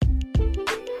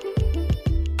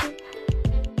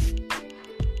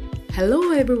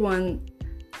Hello, everyone.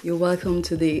 You're welcome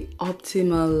to the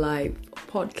Optimal Life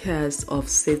podcast of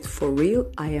Sit For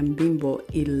Real. I am Bimbo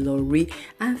Ilori,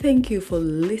 and thank you for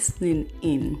listening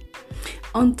in.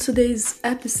 On today's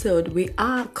episode, we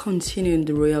are continuing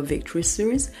the Royal Victory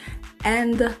series,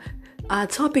 and our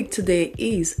topic today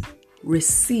is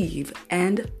receive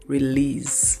and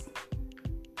release.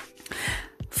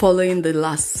 Following the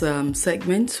last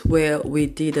segment where we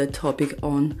did a topic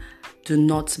on do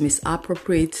not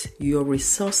misappropriate your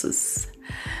resources,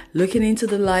 looking into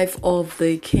the life of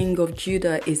the king of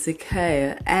Judah,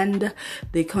 Ezekiah, and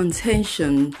the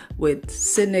contention with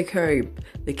Sennacherib,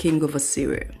 the king of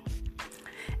Assyria.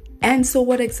 And so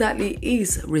what exactly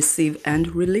is receive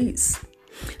and release?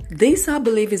 This, I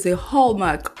believe, is a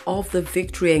hallmark of the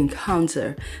victory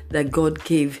encounter that God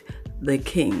gave the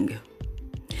king.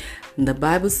 And the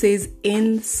Bible says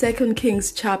in 2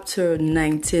 Kings chapter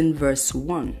 19 verse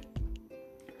 1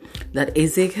 that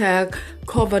Ezekiel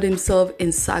covered himself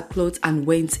in sackcloth and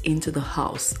went into the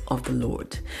house of the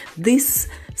Lord. This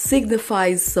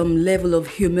signifies some level of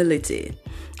humility,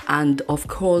 and of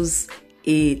course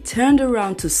he turned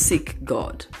around to seek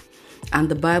God. And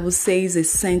the Bible says he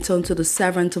sent unto the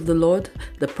servant of the Lord,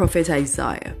 the prophet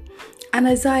Isaiah. And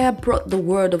Isaiah brought the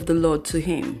word of the Lord to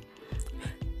him,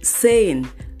 saying,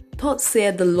 Thus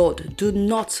saith the Lord, do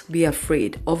not be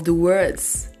afraid of the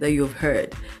words that you have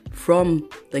heard from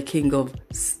the king of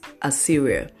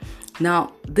Assyria.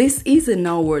 Now, this is a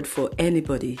now word for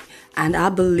anybody, and I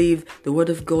believe the word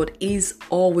of God is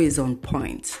always on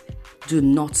point. Do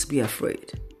not be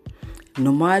afraid.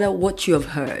 No matter what you have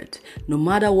heard, no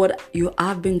matter what you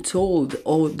have been told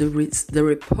or the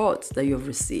reports that you have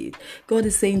received, God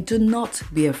is saying, do not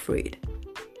be afraid.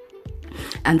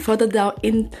 And further down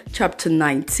in chapter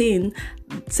 19,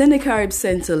 Sennacherib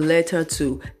sent a letter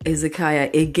to Ezekiah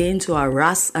again to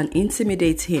harass and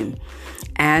intimidate him.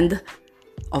 And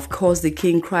of course, the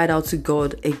king cried out to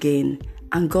God again,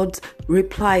 and God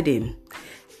replied him.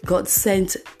 God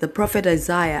sent the prophet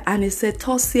Isaiah, and he said,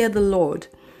 Thus saith the Lord,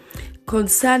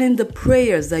 concerning the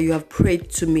prayers that you have prayed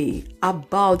to me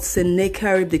about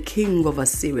Sennacherib, the king of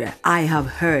Assyria, I have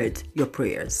heard your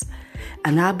prayers.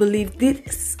 And I believe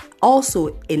this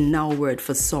also a now word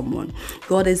for someone.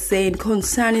 God is saying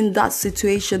concerning that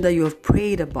situation that you have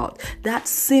prayed about, that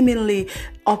seemingly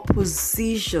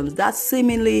opposition, that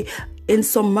seemingly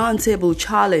insurmountable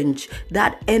challenge,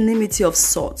 that enmity of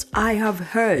sorts, I have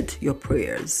heard your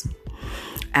prayers.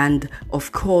 And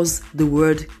of course, the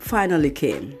word finally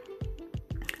came.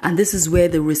 And this is where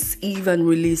the receive and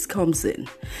release comes in.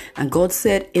 And God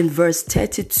said in verse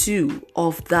 32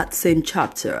 of that same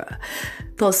chapter,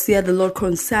 Thus saith the Lord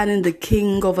concerning the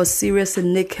king of Assyria,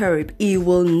 Sennacherib, he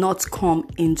will not come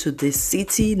into this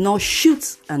city, nor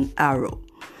shoot an arrow.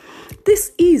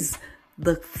 This is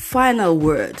the final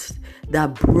word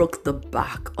that broke the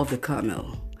back of the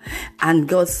camel. And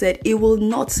God said, he will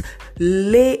not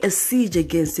lay a siege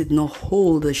against it, nor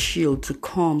hold a shield to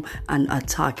come and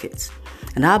attack it.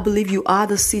 And I believe you are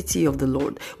the city of the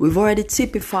Lord. We've already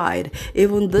typified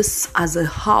even this as a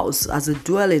house, as a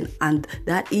dwelling, and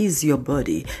that is your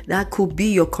body. That could be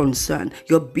your concern,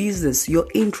 your business, your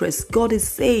interest. God is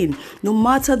saying, no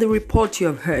matter the report you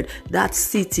have heard, that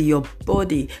city, your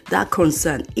body, that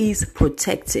concern is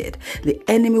protected. The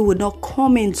enemy will not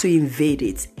come in to invade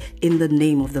it in the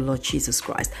name of the Lord Jesus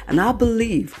Christ. And I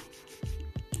believe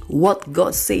what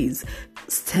God says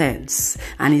stands.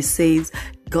 And he says,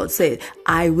 God said,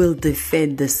 I will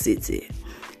defend the city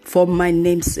for my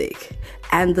name's sake.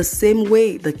 And the same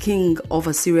way the king of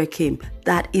Assyria came,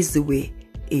 that is the way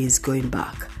he is going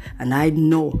back. And I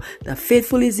know that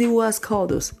faithful is he who has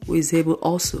called us, who is able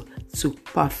also to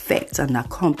perfect and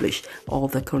accomplish all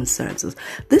the concerns.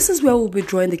 This is where we'll be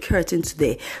drawing the curtain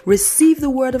today. Receive the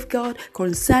word of God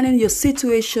concerning your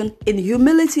situation in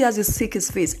humility as you seek his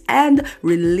face, and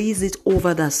release it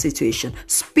over that situation.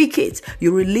 Speak it.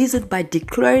 You release it by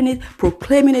declaring it,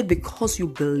 proclaiming it because you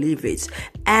believe it.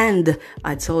 And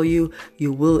I tell you,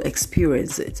 you will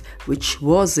experience it, which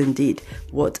was indeed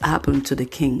what happened to the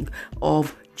king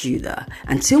of Judah.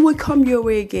 Until we come your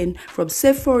way again from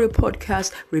Sit For Real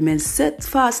podcast, remain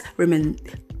steadfast, remain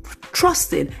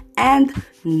trusting, and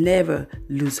never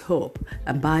lose hope.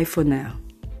 And bye for now.